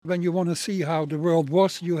When you want to see how the world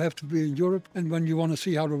was, you have to be in Europe. And when you want to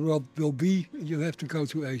see how the world will be, you have to go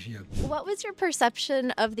to Asia. What was your perception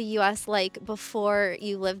of the US like before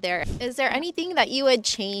you lived there? Is there anything that you would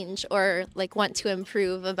change or like want to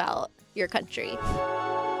improve about your country?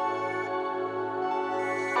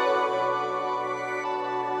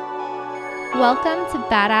 Welcome to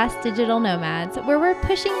Badass Digital Nomads, where we're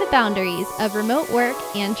pushing the boundaries of remote work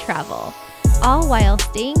and travel, all while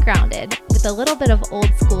staying grounded with a little bit of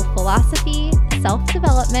old school philosophy,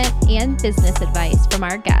 self-development, and business advice from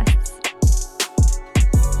our guests.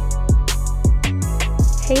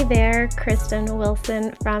 Hey there, Kristen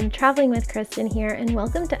Wilson from Traveling with Kristen here, and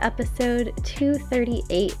welcome to episode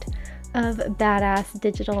 238 of Badass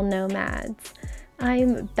Digital Nomads.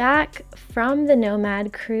 I'm back from the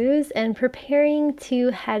Nomad Cruise and preparing to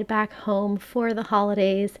head back home for the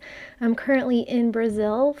holidays. I'm currently in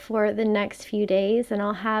Brazil for the next few days, and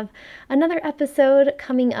I'll have another episode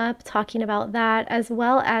coming up talking about that, as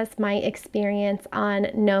well as my experience on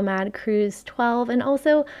Nomad Cruise 12, and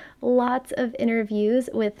also lots of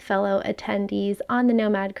interviews with fellow attendees on the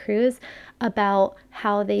Nomad Cruise about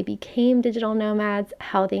how they became digital nomads,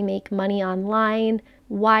 how they make money online,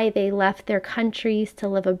 why they left their countries to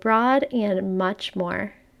live abroad, and much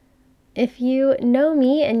more. If you know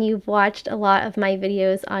me and you've watched a lot of my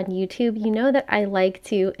videos on YouTube, you know that I like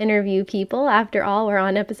to interview people. After all, we're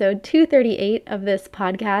on episode 238 of this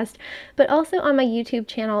podcast, but also on my YouTube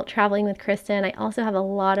channel, Traveling with Kristen, I also have a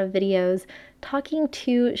lot of videos talking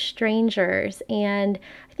to strangers, and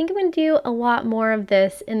I think I'm going to do a lot more of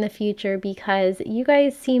this in the future because you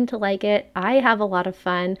guys seem to like it. I have a lot of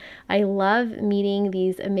fun. I love meeting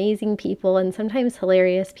these amazing people and sometimes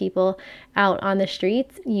hilarious people out on the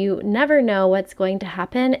streets. You never know what's going to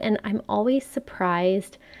happen, and I'm always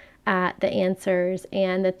surprised at the answers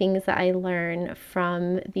and the things that I learn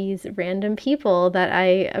from these random people that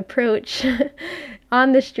I approach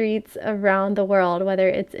on the streets around the world, whether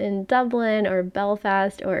it's in Dublin or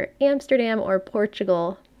Belfast or Amsterdam or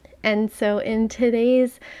Portugal. And so in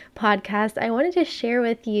today's podcast, I wanted to share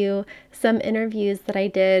with you some interviews that I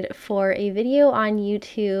did for a video on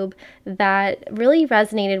YouTube that really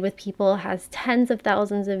resonated with people, has tens of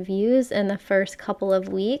thousands of views in the first couple of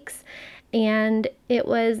weeks. And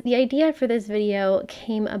the idea for this video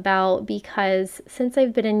came about because since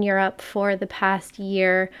I've been in Europe for the past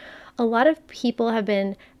year, a lot of people have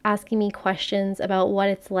been asking me questions about what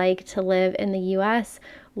it's like to live in the US,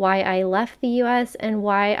 why I left the US, and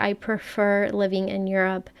why I prefer living in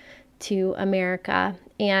Europe to America.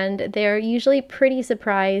 And they're usually pretty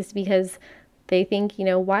surprised because they think,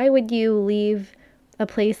 why would you leave a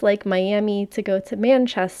place like Miami to go to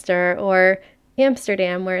Manchester or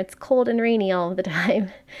Amsterdam where it's cold and rainy all the time?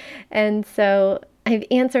 And so I've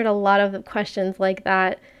answered a lot of questions like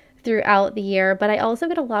that throughout the year, but I also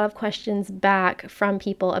get a lot of questions back from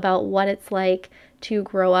people about what it's like to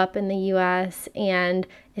grow up in the US and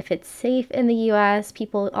if it's safe in the US.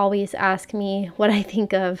 People always ask me what I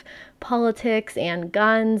think of politics and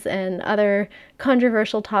guns and other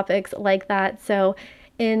controversial topics like that. So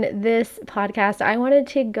in this podcast, I wanted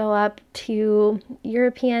to go up to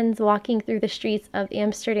Europeans walking through the streets of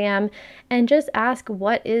Amsterdam and just ask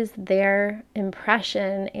what is their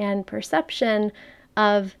impression and perception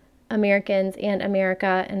of Americans and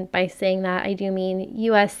America. And by saying that, I do mean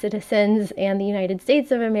US citizens and the United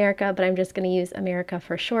States of America, but I'm just going to use America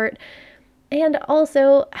for short. And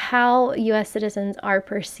also how US citizens are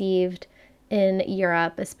perceived in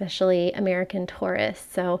Europe, especially American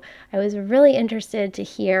tourists. So I was really interested to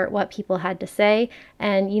hear what people had to say.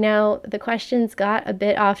 And, the questions got a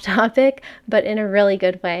bit off topic, but in a really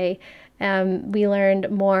good way. We learned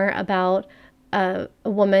more about a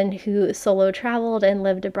woman who solo traveled and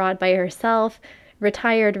lived abroad by herself,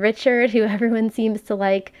 retired Richard, who everyone seems to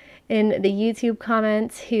like in the YouTube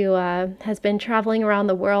comments, who has been traveling around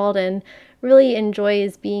the world and really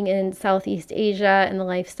enjoys being in Southeast Asia and the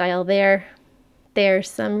lifestyle there. There's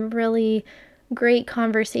some really great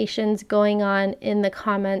conversations going on in the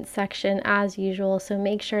comments section as usual, so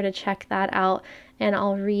make sure to check that out, and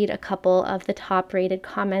I'll read a couple of the top rated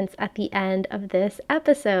comments at the end of this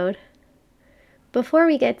episode. Before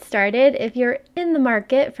we get started, if you're in the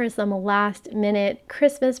market for some last minute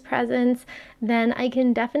Christmas presents, then I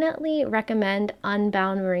can definitely recommend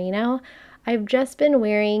Unbound Merino. I've just been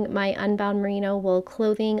wearing my Unbound Merino wool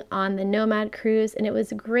clothing on the Nomad cruise, and it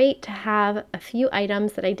was great to have a few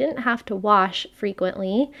items that I didn't have to wash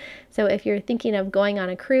frequently. So if you're thinking of going on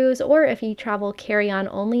a cruise, or if you travel carry-on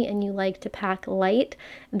only and you like to pack light,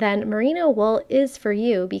 then merino wool is for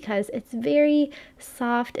you because it's very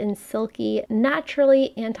soft and silky,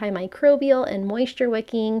 naturally antimicrobial and moisture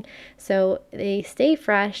wicking. So they stay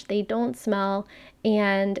fresh, they don't smell,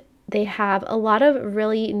 and they have a lot of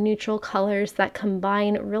really neutral colors that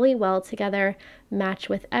combine really well together, match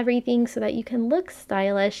with everything so that you can look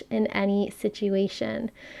stylish in any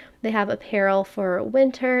situation. They have apparel for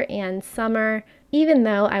winter and summer. Even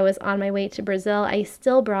though I was on my way to Brazil, I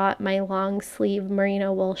still brought my long sleeve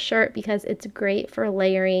merino wool shirt because it's great for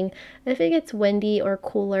layering if it gets windy or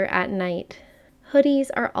cooler at night. Hoodies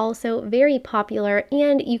are also very popular,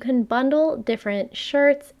 and you can bundle different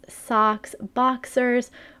shirts, socks,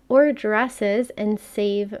 boxers, or dresses and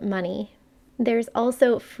save money. There's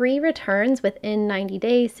also free returns within 90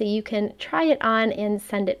 days, so you can try it on and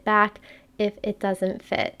send it back if it doesn't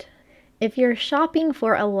fit. If you're shopping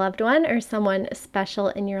for a loved one or someone special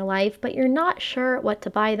in your life, but you're not sure what to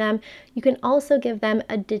buy them, you can also give them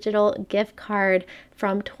a digital gift card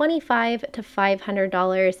from $25 to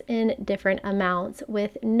 $500 in different amounts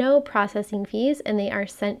with no processing fees, and they are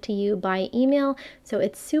sent to you by email, so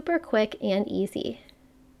it's super quick and easy.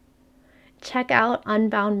 Check out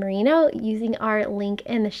Unbound Merino using our link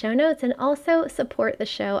in the show notes and also support the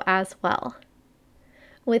show as well.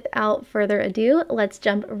 Without further ado, let's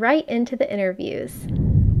jump right into the interviews.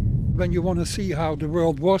 When you want to see how the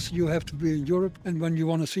world was, you have to be in Europe. And when you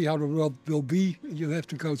want to see how the world will be, you have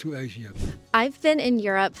to go to Asia. I've been in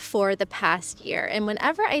Europe for the past year, and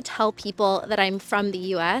whenever I tell people that I'm from the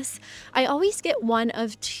US, I always get one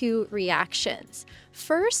of two reactions.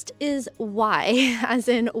 First is why, as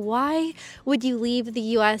in, why would you leave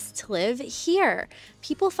the US to live here?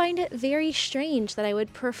 People find it very strange that I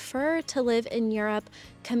would prefer to live in Europe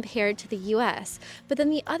compared to the US. But then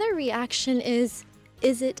the other reaction is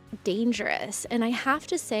it dangerous? And I have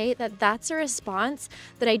to say that that's a response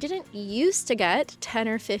that I didn't used to get 10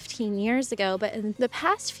 or 15 years ago, but in the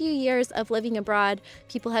past few years of living abroad,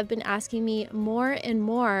 people have been asking me more and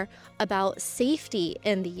more about safety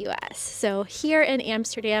in the US. So here in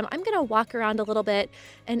Amsterdam, I'm going to walk around a little bit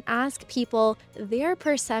and ask people their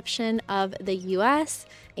perception of the US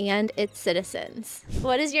and its citizens.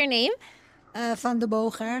 What is your name? Van de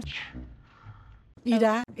Boogaard.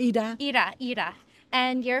 Ida. Ira.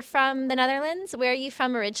 And you're from the Netherlands? Where are you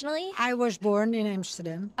from originally? I was born in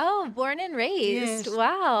Amsterdam. Oh, born and raised. Yes.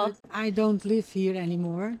 Wow. But I don't live here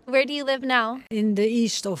anymore. Where do you live now? In the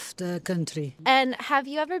east of the country. And have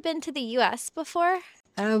you ever been to the US before?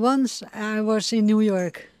 Once I was in New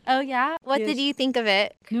York. Oh, yeah? What Yes. did you think of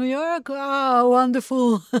it? New York? Oh,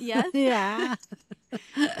 wonderful. Yes? Yeah.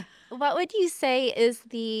 What would you say is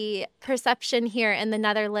the perception here in the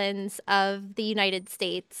Netherlands of the United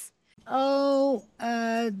States? Oh,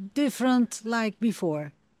 different like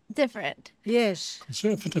before. Different. Yes.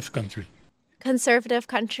 Conservative country. Conservative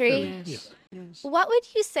country? Yes. Yes. What would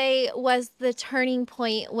you say was the turning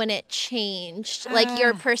point when it changed? Like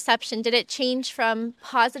your perception, did it change from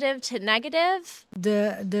positive to negative?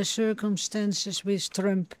 The circumstances with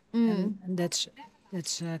Trump, and that's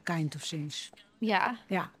kind of things. Yeah.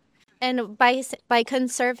 Yeah. And by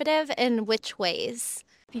conservative, in which ways?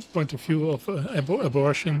 Point of view of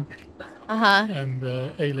abortion and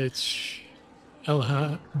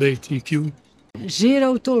LHBTQ.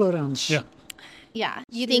 Zero tolerance. Yeah. Yeah.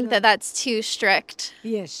 You think that that's too strict?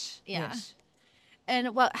 Yes. Yeah. Yes.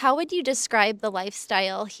 And how would you describe the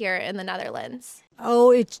lifestyle here in the Netherlands?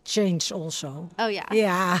 Oh, it changed also. Oh, yeah.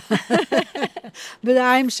 Yeah. But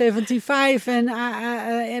I'm 75 and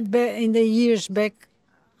in the years back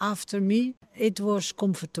after me, it was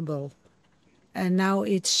comfortable. And now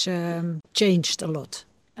it's changed a lot.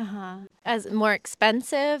 As more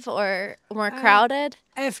expensive or more crowded?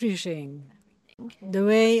 Everything. The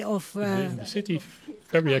way of... In the city,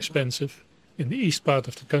 very expensive. In the east part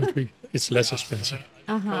of the country, it's less expensive.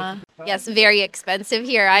 Yes, very expensive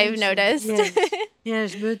here, I've noticed. Yes.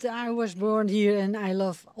 Yes, but I was born here and I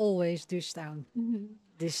love always this town,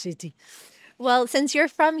 this city. Well, since you're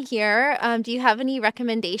from here, do you have any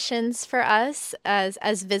recommendations for us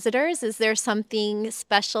as visitors? Is there something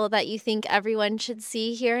special that you think everyone should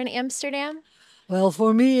see here in Amsterdam? Well,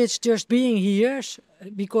 for me, it's just being here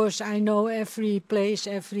because I know every place,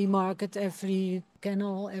 every market, every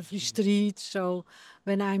canal, every street. So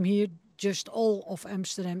when I'm here, just all of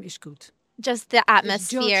Amsterdam is good. Just the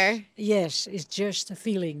atmosphere. Yes, it's just a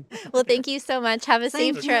feeling. Well, thank you so much. Have a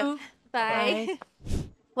safe Thank trip. you. Bye.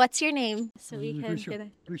 What's your name? So we can Richard, get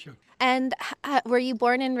it. Richard. And were you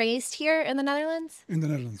born and raised here in the Netherlands? In the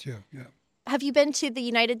Netherlands, yeah. Have you been to the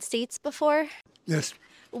United States before? Yes.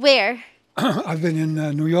 Where? I've been in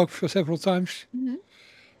New York for several times.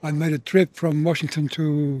 I made a trip from Washington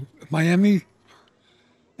to Miami,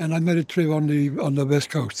 and I made a trip on the West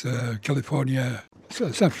Coast, California,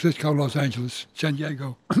 San Francisco, Los Angeles, San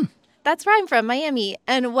Diego. That's where I'm from, Miami.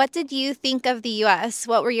 And what did you think of the U.S.?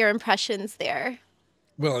 What were your impressions there?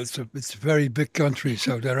 Well, it's a very big country,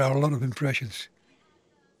 so there are a lot of impressions.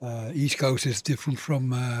 East Coast is different from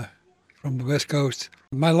the West Coast.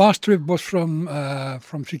 My last trip was from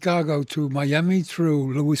Chicago to Miami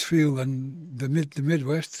through Louisville and the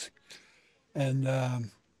Midwest, and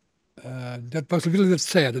that was really that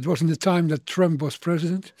sad. It wasn't the time that Trump was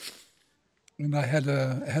president, and I had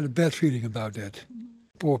a bad feeling about that.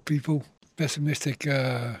 Poor people, pessimistic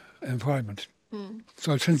environment.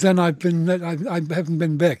 So since then I haven't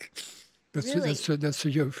been back. Really? That's a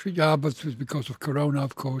year. Yeah, but it's because of Corona,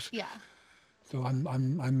 of course. Yeah. So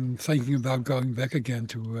I'm thinking about going back again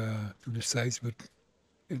to the States, but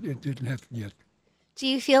it didn't happen yet. Do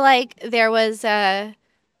you feel like there was a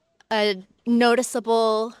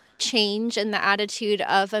noticeable change in the attitude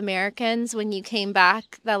of Americans when you came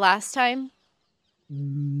back the last time?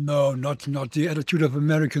 No, not the attitude of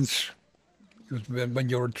Americans. Because when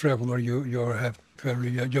you're a traveler, you have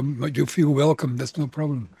very you feel welcome. That's no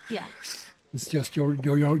problem. Yeah. It's just your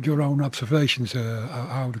own observations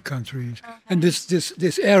how the country is. And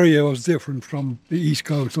this area was different from the East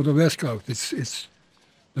Coast or the West Coast. It's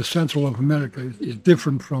the central of America is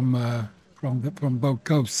different from both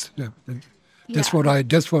coasts. That's what I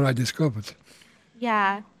discovered.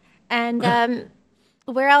 Yeah. And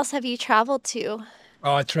where else have you traveled to?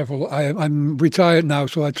 Oh, I travel. I'm retired now,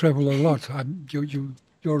 so I travel a lot.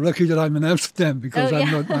 You're lucky that I'm in Amsterdam because Oh,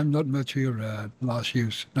 yeah. I'm not much here last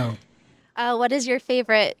years. No. What is your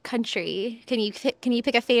favorite country? Can you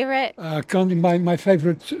pick a favorite? My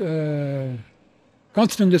favorite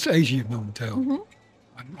continent is Asia momenteel.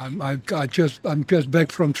 I'm just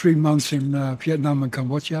back from 3 months in Vietnam and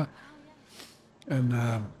Cambodia, and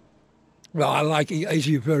well, I like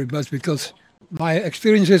Asia very much because my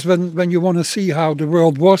experience is when you want to see how the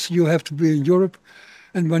world was, you have to be in Europe,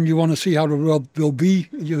 and when you want to see how the world will be,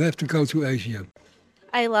 you have to go to Asia.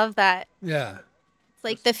 I love that. Yeah. It's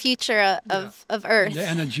like the future of Earth. The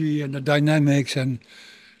energy and the dynamics and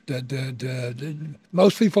the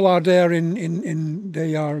most people are there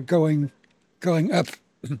they are going up,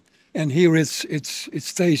 and here it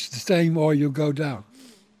stays the same or you go down.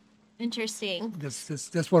 Interesting.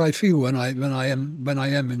 That's what I feel when I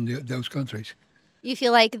am in those countries. You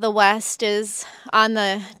feel like the West is on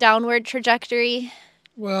the downward trajectory?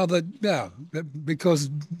 Well,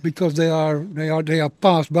 because they are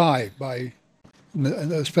passed by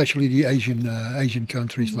especially the Asian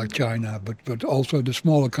countries like China, but also the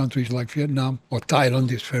smaller countries like Vietnam or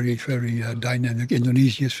Thailand is very dynamic.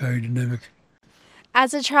 Indonesia is very dynamic.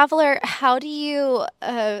 As a traveler, how do you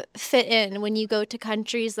fit in when you go to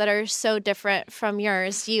countries that are so different from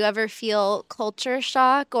yours? Do you ever feel culture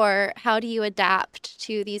shock, or how do you adapt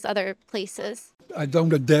to these other places? I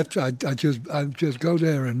don't adapt. I just go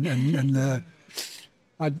there and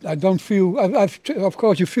I don't feel. Of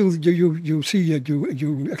course, you feel you see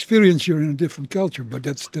you experience you're in a different culture, but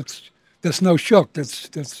that's no shock.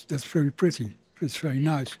 That's very pretty. It's very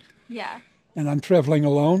nice. Yeah. And I'm traveling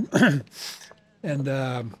alone, and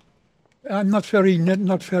I'm not very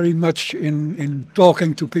much in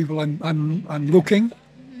talking to people. I'm looking.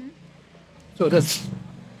 So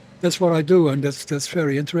that's what I do, and that's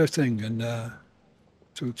very interesting. And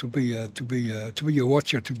to be a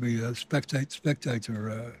watcher, to be a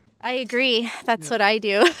spectator. I agree. That's what I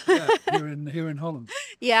do. Yeah, here in Holland.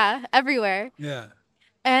 Yeah, everywhere. Yeah.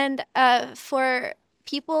 And for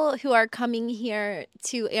people who are coming here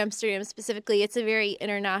to Amsterdam specifically, it's a very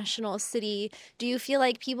international city. Do you feel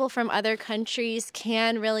like people from other countries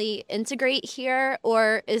can really integrate here,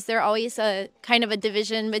 or is there always a kind of a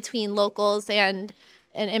division between locals and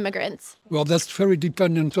immigrants? Well, that's very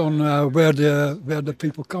dependent on where the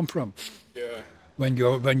people come from. Yeah. When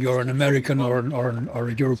you're an American or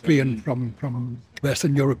a European from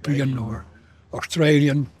Western European or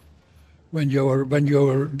Australian, then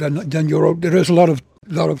there is a lot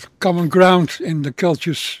of common ground in the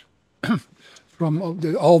cultures from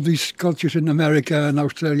all these cultures in America and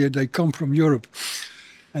Australia. They come from Europe,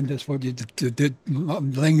 and that's what the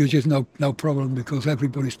language is no problem because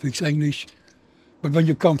everybody speaks English. But when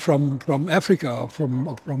you come from Africa or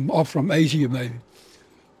from Asia maybe,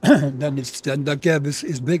 then the gap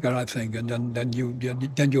is bigger, I think, and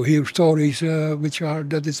then you hear stories which are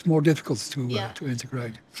that it's more difficult to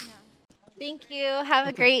integrate. Thank you. Have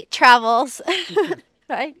a great travels.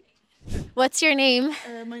 Bye. What's your name?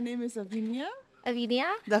 My name is Avinia. Avinia?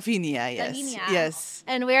 Davinia, yes. Davinia. Yes.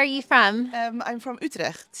 And where are you from? I'm from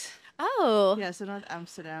Utrecht. Oh. Yeah, so not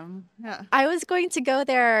Amsterdam. Yeah. I was going to go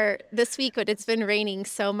there this week, but it's been raining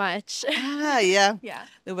so much. Yeah. Yeah.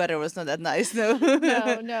 The weather was not that nice, no.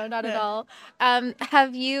 No, not at all.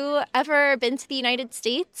 Have you ever been to the United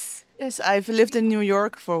States? Yes, I've lived in New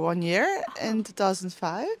York for 1 year in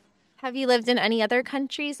 2005. Have you lived in any other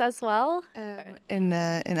countries as well? In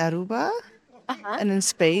Aruba and in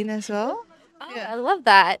Spain as well. Oh, I love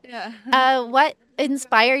that. Yeah. What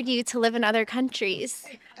inspired you to live in other countries?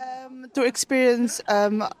 To experience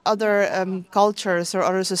other cultures or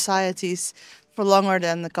other societies for longer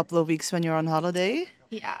than a couple of weeks when you're on holiday.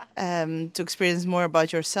 Yeah. To experience more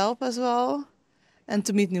about yourself as well, and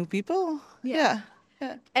to meet new people. Yeah.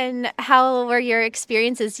 And how were your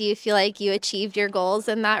experiences? Do you feel like you achieved your goals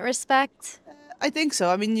in that respect? I think so.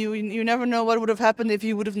 I mean, you never know what would have happened if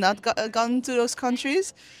you would have not gone to those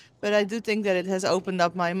countries. But I do think that it has opened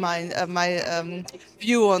up my mind, my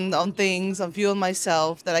view on things, a view on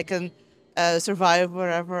myself, that I can survive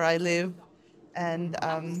wherever I live. And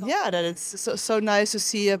that it's so nice to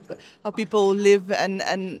see how people live and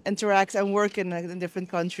interact and work in different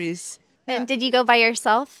countries. And did you go by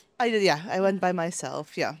yourself? I did, yeah. I went by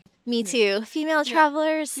myself, yeah. Me too. Female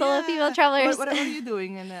travelers, solo female travelers. What are you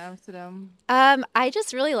doing in Amsterdam? I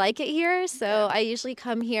just really like it here, so I usually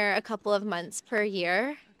come here a couple of months per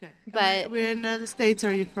year. Okay. But Where in the States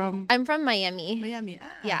are you from? I'm from Miami. Miami.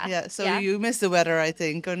 Yeah. Yeah, so Yeah. you miss the weather, I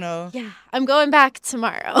think, or no? Yeah, I'm going back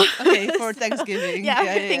tomorrow. Okay, for Thanksgiving. Yeah,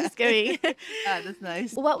 for Thanksgiving. That's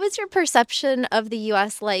nice. What was your perception of the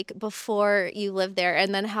U.S. like before you lived there,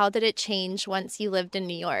 and then how did it change once you lived in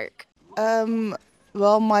New York?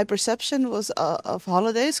 Well, my perception was of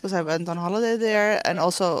holidays, because I went on holiday there, and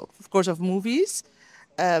also, of course, of movies.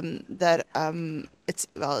 It's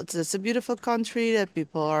a beautiful country, that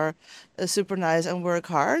people are super nice and work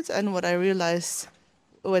hard. And what I realized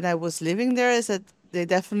when I was living there is that they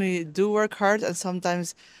definitely do work hard, and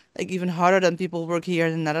sometimes like even harder than people work here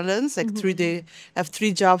in the Netherlands. Like they have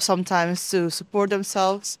 3 jobs sometimes to support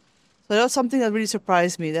themselves. So that was something that really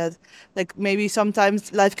surprised me, that like maybe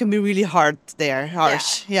sometimes life can be really hard there,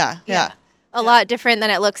 harsh. Yeah. A lot different than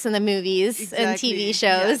it looks in the movies and Exactly. TV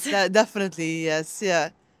shows. Yeah, definitely, yes, yeah.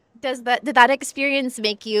 Did that experience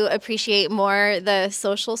make you appreciate more the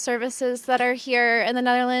social services that are here in the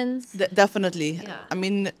Netherlands? Definitely. Yeah. I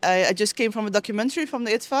mean, I just came from a documentary from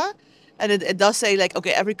the ITVA, and it does say like,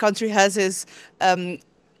 okay, every country has its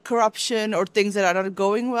corruption or things that are not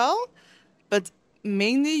going well, but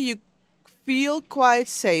mainly you feel quite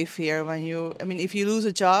safe here if you lose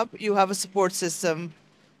a job, you have a support system.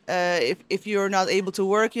 If you're not able to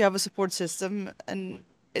work, you have a support system, and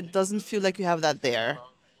it doesn't feel like you have that there.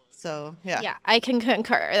 So, yeah. Yeah, I can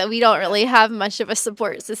concur that we don't really have much of a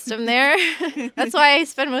support system there. That's why I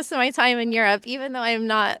spend most of my time in Europe. Even though I'm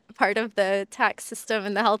not part of the tax system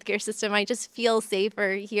and the healthcare system, I just feel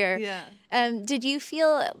safer here. Yeah. Did you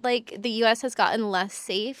feel like the U.S. has gotten less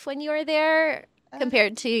safe when you were there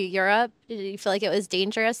compared to Europe? Did you feel like it was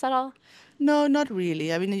dangerous at all? No, not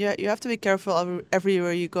really. I mean, you have to be careful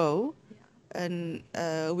everywhere you go. And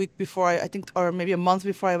a week before, I think, or maybe a month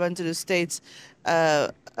before I went to the States,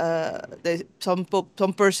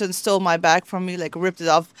 some person stole my bag from me, like ripped it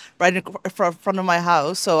off right in front of my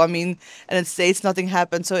house. So, I mean, and in the States, nothing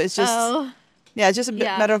happened. So it's just, it's just a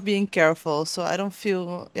matter of being careful. So I don't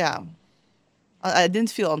feel, I didn't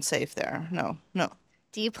feel unsafe there. No.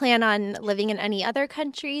 Do you plan on living in any other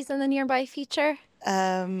countries in the nearby future?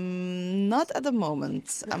 Not at the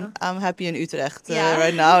moment. No. I'm happy in Utrecht Yeah.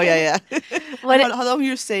 right now. Yeah. What How long are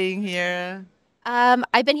you staying here?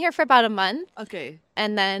 I've been here for about a month, Okay.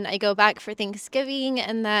 and then I go back for Thanksgiving,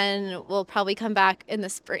 and then we'll probably come back in the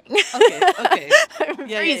spring. Okay. I'm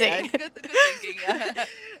freezing. Good thinking. Yeah.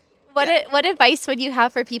 What advice would you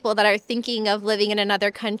have for people that are thinking of living in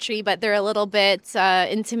another country, but they're a little bit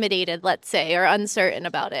intimidated, let's say, or uncertain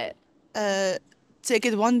about it? Take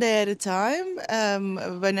it one day at a time.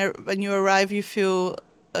 When you arrive, you feel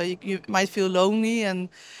you might feel lonely and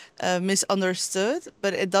misunderstood,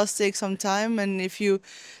 but it does take some time. And if you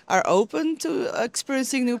are open to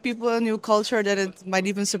experiencing new people and new culture, then it might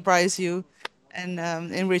even surprise you and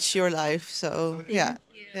enrich your life. So yeah.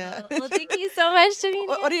 Well, thank you so much, Davina.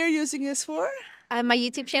 What are you using this for? My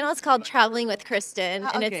YouTube channel is called Traveling with Kristen,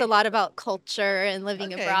 and it's okay. a lot about culture and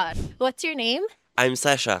living Okay. abroad. What's your name? I'm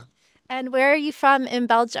Sasha And where are you from in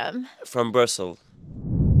Belgium? from Brussels.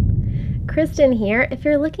 Kristen here. If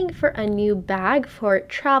you're looking for a new bag for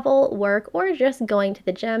travel, work, or just going to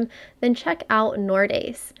the gym, then check out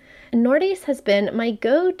Nordace. Nordace has been my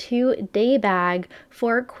go-to day bag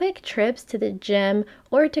for quick trips to the gym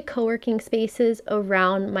or to co-working spaces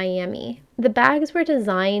around Miami. The bags were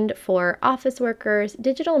designed for office workers,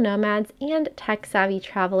 digital nomads, and tech-savvy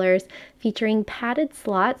travelers, featuring padded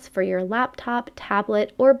slots for your laptop,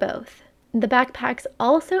 tablet, or both. The backpacks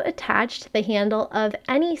also attach to the handle of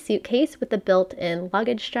any suitcase with a built-in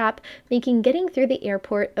luggage strap, making getting through the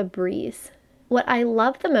airport a breeze. What I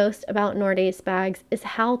love the most about Nordace bags is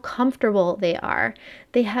how comfortable they are.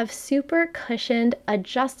 They have super cushioned,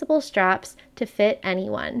 adjustable straps to fit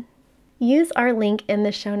anyone. Use our link in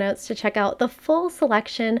the show notes to check out the full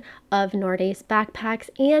selection of Nordace backpacks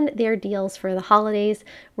and their deals for the holidays,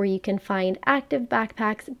 where you can find active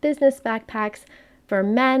backpacks, business backpacks for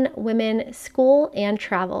men, women, school, and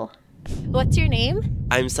travel. What's your name?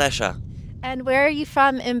 I'm Sasha And where are you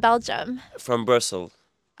from in Belgium? from Brussels.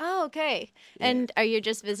 Oh, okay. And are you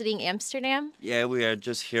just visiting Amsterdam? Yeah, we are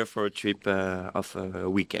just here for a trip of a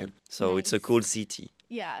weekend. So it's a cool city.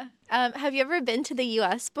 Yeah. Have you ever been to the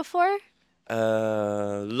US before?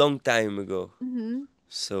 Long time ago. Mm-hmm.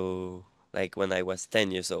 So, like when I was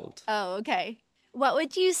 10 years old. Oh, okay. What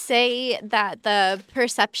would you say that the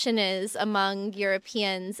perception is among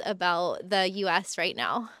Europeans about the US right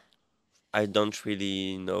now? I don't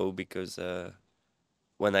really know because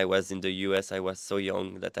when I was in the US, I was so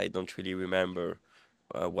young that I don't really remember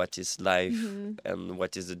what is life and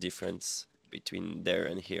what is the difference between there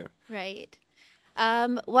and here. Right.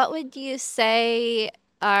 What would you say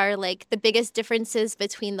are like the biggest differences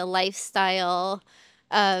between the lifestyle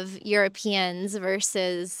of Europeans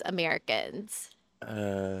versus Americans?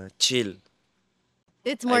 Chill.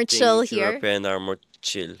 It's I more think chill here. Europeans are more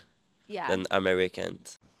chill Yeah. than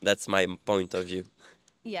Americans. That's my point of view.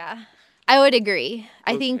 Yeah. I would agree.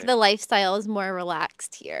 I think Okay. the lifestyle is more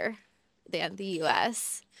relaxed here than the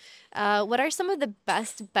US. What are some of the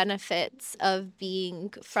best benefits of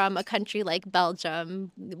being from a country like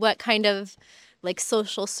Belgium? What kind of like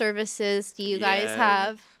social services do you guys Yeah.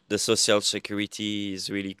 have? The social security is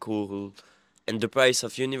really cool, and the price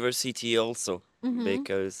of university also,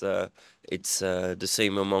 because it's the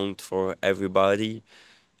same amount for everybody,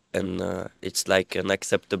 and it's like an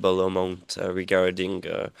acceptable amount regarding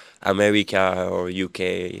America or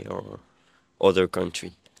UK or other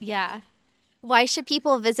country. Yeah. Why should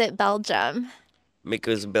people visit Belgium?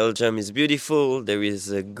 Because Belgium is beautiful, there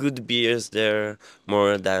is good beers there,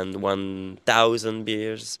 more than 1,000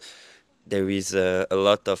 beers. There is a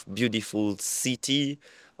lot of beautiful city,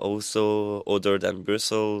 also other than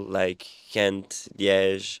Brussels, like Ghent,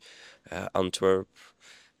 Liège, Antwerp.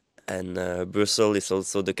 And Brussels is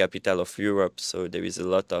also the capital of Europe, so there is a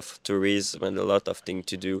lot of tourism and a lot of things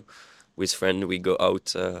to do. With friends, we go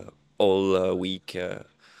out all week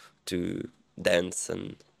to dance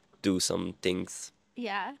and do some things.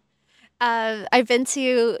 Yeah. I've been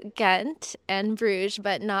to Ghent and Bruges,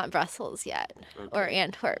 but not Brussels yet, or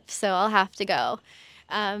Antwerp, so I'll have to go.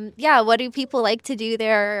 Yeah, what do people like to do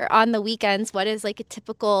there on the weekends? What is like a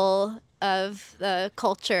typical of the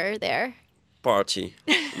culture there? Party,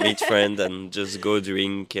 meet friends and just go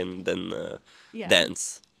drink and then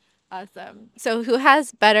dance. Awesome. So who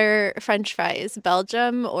has better French fries,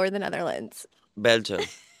 Belgium or the Netherlands? Belgium,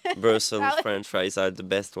 Brussels That was- French fries are the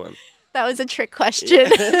best one. That was a trick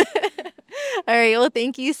question. All right, well,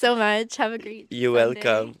 thank you so much. Have a great You're Sunday.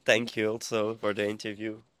 welcome. Thank you also for the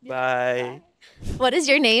interview. Bye. What is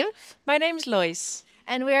your name? My name is Lois.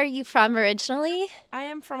 And where are you from originally? I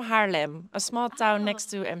am from Haarlem, a small town next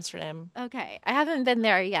to Amsterdam. Okay, I haven't been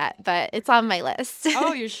there yet, but it's on my list.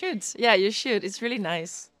 Oh, you should. Yeah, you should. It's really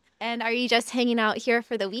nice. And are you just hanging out here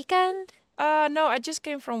for the weekend? No, I just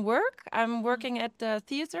came from work. I'm working at the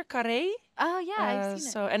theater Carré. Oh, yeah, I've seen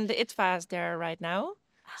it. So and the ITVA is there right now.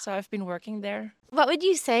 So I've been working there. What would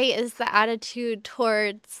you say is the attitude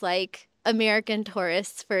towards like American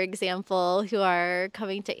tourists, for example, who are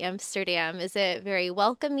coming to Amsterdam? Is it very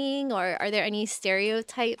welcoming, or are there any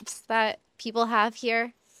stereotypes that people have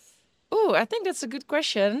here? Oh, I think that's a good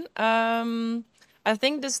question. I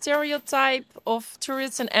think the stereotype of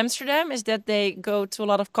tourists in Amsterdam is that they go to a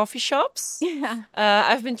lot of coffee shops. Yeah.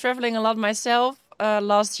 I've been traveling a lot myself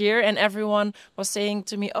last year, and everyone was saying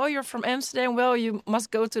to me, "Oh, you're from Amsterdam. Well, you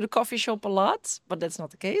must go to the coffee shop a lot." But that's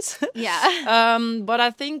not the case. Yeah. But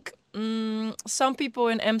I think some people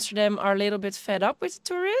in Amsterdam are a little bit fed up with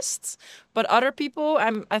tourists, but other people,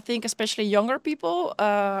 I think especially younger people,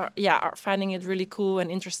 are finding it really cool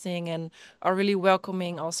and interesting and are really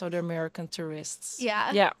welcoming also the American tourists.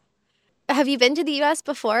 Yeah. Yeah. Have you been to the US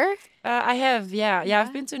before? I have, yeah. Yeah,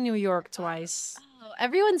 I've been to New York twice. Oh,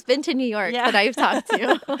 everyone's been to New York Yeah. that I've talked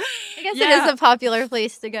to. I guess it Yeah. is a popular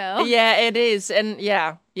place to go. Yeah, it is, and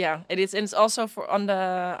yeah, it is, and it's also for on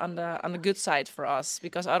the good side for us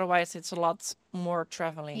because otherwise it's a lot more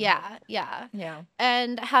traveling. Yeah, yeah. Yeah.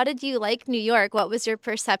 And how did you like New York? What was your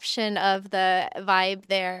perception of the vibe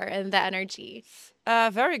there and the energy?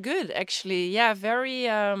 Very good, actually. Yeah, very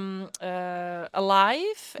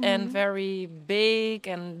alive and very big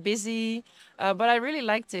and busy. But I really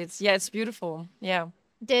liked it. Yeah, it's beautiful. Yeah.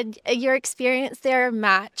 Did your experience there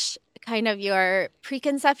match kind of your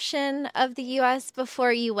preconception of the US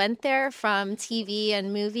before you went there from TV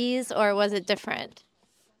and movies, or was it different?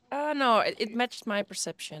 No, it matched my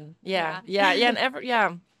perception. Yeah, and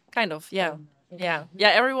kind of. Yeah.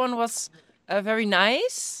 Everyone was very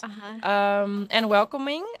nice and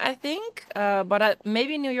welcoming, I think. But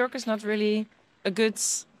maybe New York is not really a good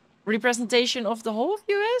representation of the whole of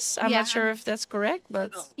US. I'm Yeah. not sure if that's correct,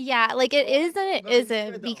 but Yeah, like it is and it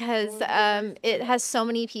isn't because it has so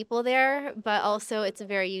many people there, but also it's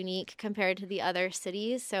very unique compared to the other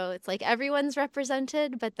cities. So it's like everyone's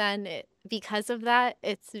represented, but then because of that,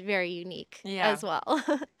 it's very unique Yeah. as well.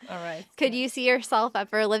 all right. Could you see yourself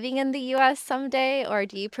ever living in the US someday, or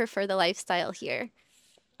do you prefer the lifestyle here?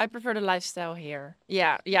 I prefer the lifestyle here.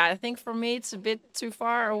 Yeah. I think for me it's a bit too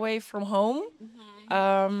far away from home.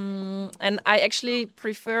 And I actually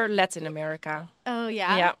prefer Latin America. Oh,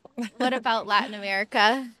 yeah. Yeah. What about Latin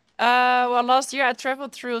America? Well, last year I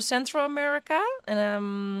traveled through Central America,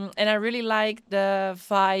 and I really liked the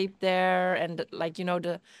vibe there, and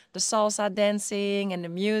the salsa dancing and the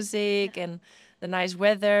music and the nice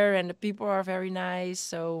weather, and the people are very nice.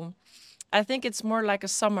 So I think it's more like a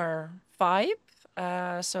summer vibe.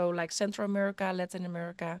 So like Central America, Latin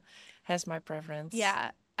America has my preference.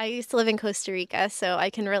 Yeah. I used to live in Costa Rica, so I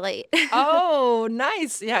can relate. Oh,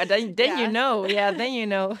 nice. Yeah, then Yeah. you know. Yeah, then you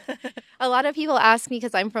know. A lot of people ask me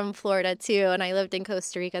because I'm from Florida too, and I lived in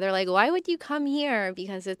Costa Rica. They're like, why would you come here?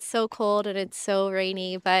 Because it's so cold and it's so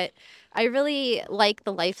rainy. But I really like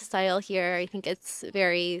the lifestyle here. I think it's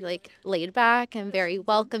very like laid back and very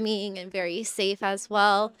welcoming and very safe as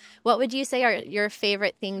well. What would you say are your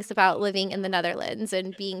favorite things about living in the Netherlands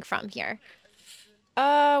and being from here?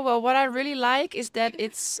 Well, what I really like is that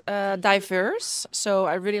it's diverse. So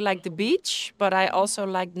I really like the beach, but I also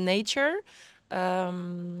like nature.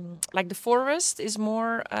 Like the forest is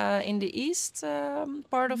more in the east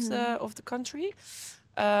part of the country.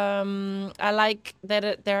 I like that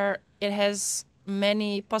it has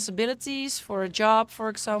many possibilities for a job, for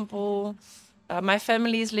example. My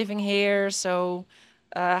family is living here, so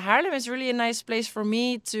Haarlem is really a nice place for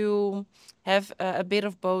me to have a bit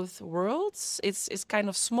of both worlds. It's kind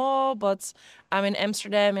of small, but I'm in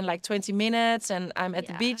Amsterdam in like 20 minutes, and I'm at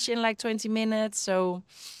the Yeah. beach in like 20 minutes. So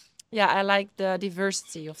yeah, I like the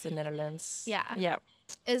diversity of the Netherlands. Yeah. Yeah.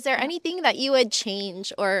 Is there anything that you would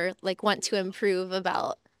change or like want to improve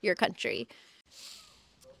about your country?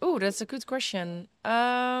 Oh, that's a good question.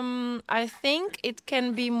 I think it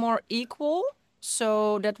can be more equal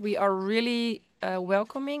so that we are really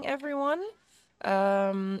welcoming everyone.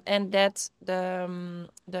 And that the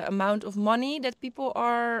amount of money that people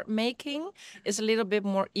are making is a little bit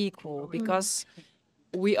more equal because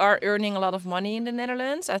we are earning a lot of money in the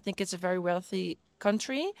Netherlands. I think it's a very wealthy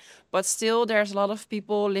country, but still there's a lot of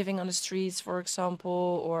people living on the streets, for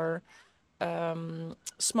example, or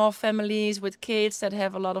small families with kids that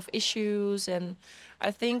have a lot of issues. And I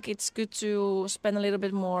think it's good to spend a little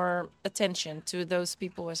bit more attention to those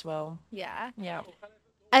people as well. Yeah. Yeah.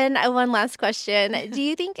 And one last question. Do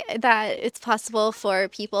you think that it's possible for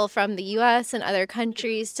people from the US and other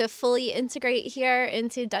countries to fully integrate here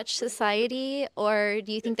into Dutch society? Or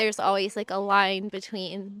do you think there's always like a line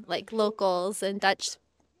between like locals and Dutch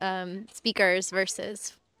speakers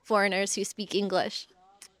versus foreigners who speak English?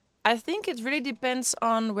 I think it really depends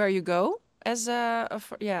on where you go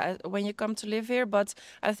when you come to live here. But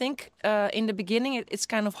I think in the beginning it's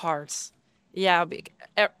kind of hard. Yeah,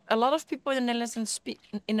 a lot of people in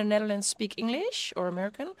the Netherlands speak English or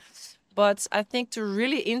American, but I think to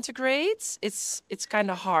really integrate, it's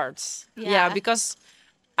kind of hard. Yeah. Because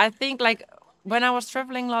I think like when I was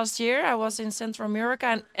traveling last year, I was in Central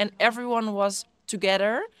America and everyone was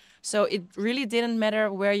together. So it really didn't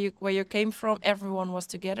matter where you came from. Everyone was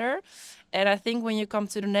together, and I think when you come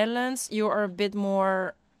to the Netherlands, you are a bit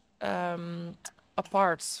more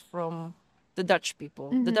apart from the Dutch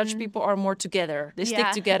people. The Dutch people are more together. They stick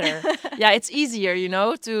Yeah. together. Yeah, it's easier,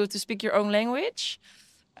 to speak your own language.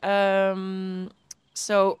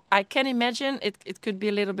 So I can imagine it could be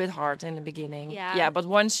a little bit hard in the beginning. Yeah. Yeah, but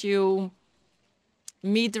once you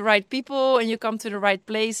meet the right people and you come to the right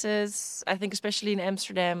places, I think especially in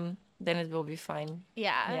Amsterdam, then it will be fine.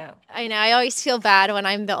 Yeah. I know. I always feel bad when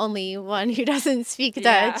I'm the only one who doesn't speak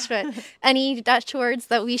Dutch, but any Dutch words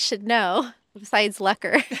that we should know besides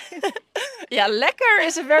lekker? Yeah, lekker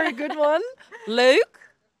is a very good one. Leuk.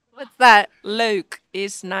 What's that? Leuk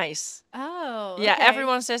is nice. Oh. Yeah, okay.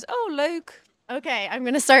 everyone says, oh, leuk. Okay, I'm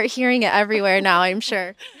going to start hearing it everywhere now, I'm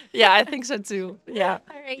sure. Yeah, I think so too. Yeah.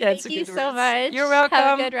 All right, Yeah, it's thank a you good so word. much. You're welcome.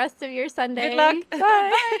 Have a good rest of your Sunday. Good luck.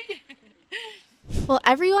 Bye. Well,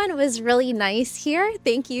 everyone was really nice here.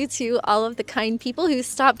 Thank you to all of the kind people who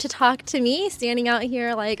stopped to talk to me, standing out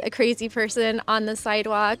here like a crazy person on the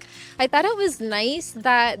sidewalk. I thought it was nice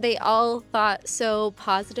that they all thought so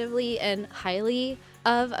positively and highly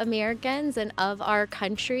of Americans and of our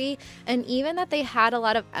country, and even that they had a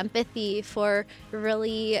lot of empathy for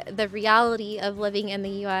really the reality of living in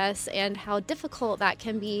the US and how difficult that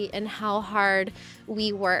can be and how hard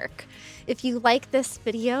we work. If you like this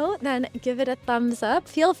video, then give it a thumbs up.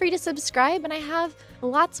 Feel free to subscribe, and I have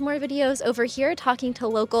lots more videos over here talking to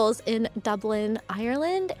locals in Dublin,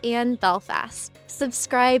 Ireland, and Belfast.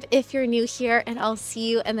 Subscribe if you're new here, and I'll see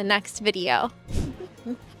you in the next video.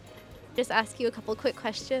 Just ask you a couple quick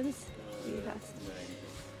questions.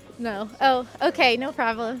 No. Oh, okay, no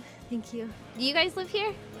problem. Thank you. Do you guys live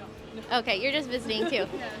here? No. Okay, you're just visiting too.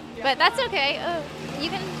 But that's okay. Oh, you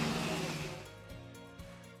can.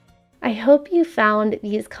 I hope you found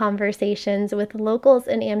these conversations with locals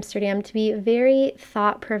in Amsterdam to be very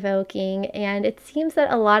thought-provoking, and it seems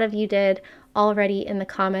that a lot of you did already in the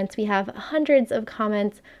comments. We have hundreds of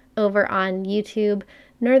comments over on YouTube.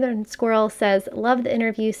 Northern Squirrel says, love the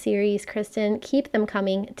interview series, Kristen. Keep them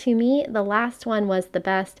coming. To me, the last one was the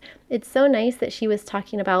best. It's so nice that she was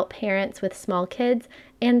talking about parents with small kids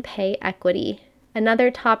and pay equity.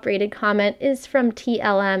 Another top-rated comment is from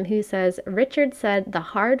TLM, who says, Richard said the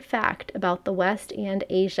hard fact about the West and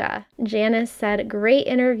Asia. Janice said, great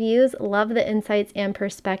interviews, love the insights and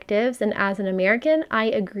perspectives, and as an American, I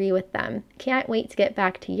agree with them. Can't wait to get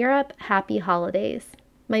back to Europe. Happy holidays.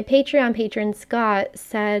 My Patreon patron Scott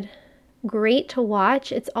said, great to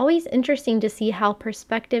watch. It's always interesting to see how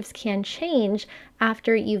perspectives can change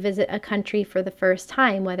after you visit a country for the first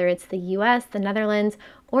time, whether it's the US, the Netherlands,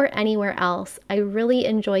 or anywhere else. I really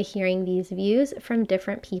enjoy hearing these views from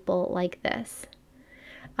different people like this.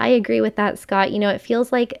 I agree with that, Scott. You know, it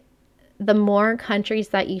feels like the more countries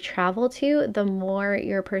that you travel to, the more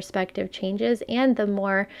your perspective changes and the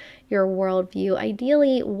more your worldview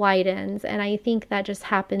ideally widens. And I think that just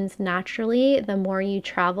happens naturally the more you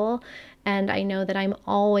travel. And I know that I'm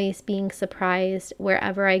always being surprised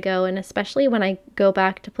wherever I go, and especially when I go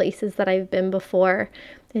back to places that I've been before.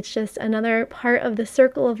 It's just another part of the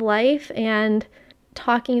circle of life, and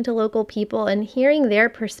talking to local people and hearing their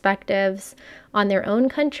perspectives on their own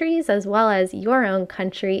countries as well as your own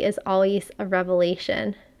country is always a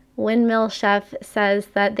revelation. Windmill Chef says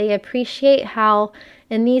that they appreciate how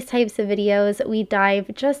in these types of videos we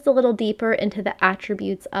dive just a little deeper into the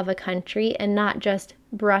attributes of a country and not just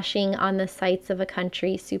brushing on the sights of a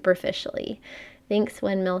country superficially. Thanks,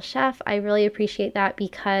 Windmill Chef. I really appreciate that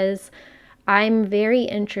because I'm very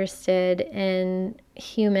interested in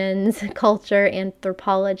humans, culture,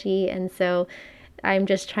 anthropology, and so I'm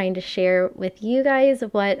just trying to share with you guys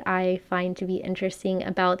what I find to be interesting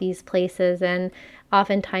about these places, and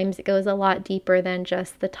oftentimes it goes a lot deeper than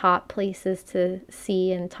just the top places to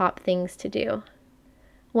see and top things to do.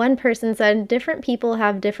 One person said, different people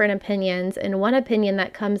have different opinions, and one opinion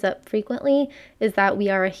that comes up frequently is that we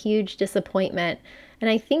are a huge disappointment. And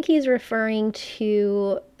I think he's referring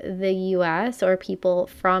to the US or people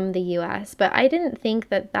from the US, but I didn't think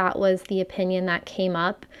that that was the opinion that came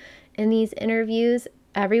up in these interviews.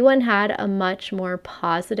 Everyone had a much more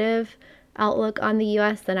positive outlook on the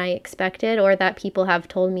US than I expected, or that people have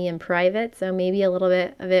told me in private. So maybe a little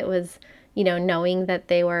bit of it was, you know, knowing that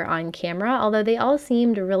they were on camera, although they all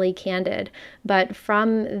seemed really candid. But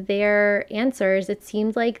from their answers, it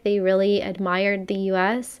seemed like they really admired the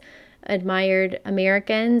US, admired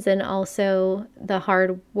Americans, and also the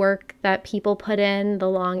hard work that people put in, the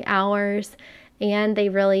long hours, and they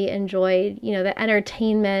really enjoyed, you know, the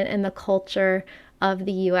entertainment and the culture of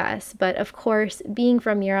the US. But of course, being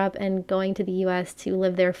from Europe and going to the US to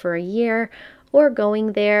live there for a year or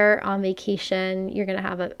going there on vacation, you're going to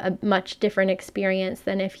have a much different experience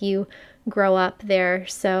than if you grow up there.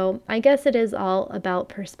 So I guess it is all about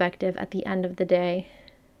perspective at the end of the day.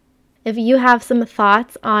 If you have some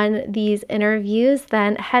thoughts on these interviews,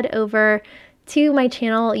 then head over to my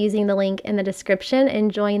channel using the link in the description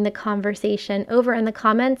and join the conversation over in the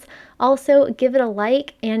comments. Also, give it a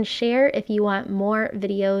like and share if you want more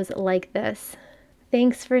videos like this.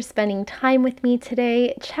 Thanks for spending time with me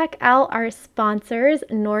today. Check out our sponsors,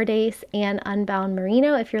 Nordace and Unbound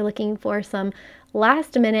Merino, if you're looking for some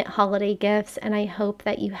last-minute holiday gifts. And I hope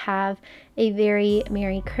that you have a very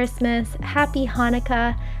Merry Christmas, Happy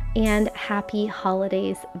Hanukkah, and Happy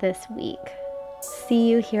Holidays this week. See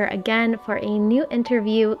you here again for a new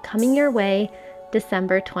interview coming your way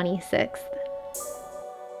December 26th.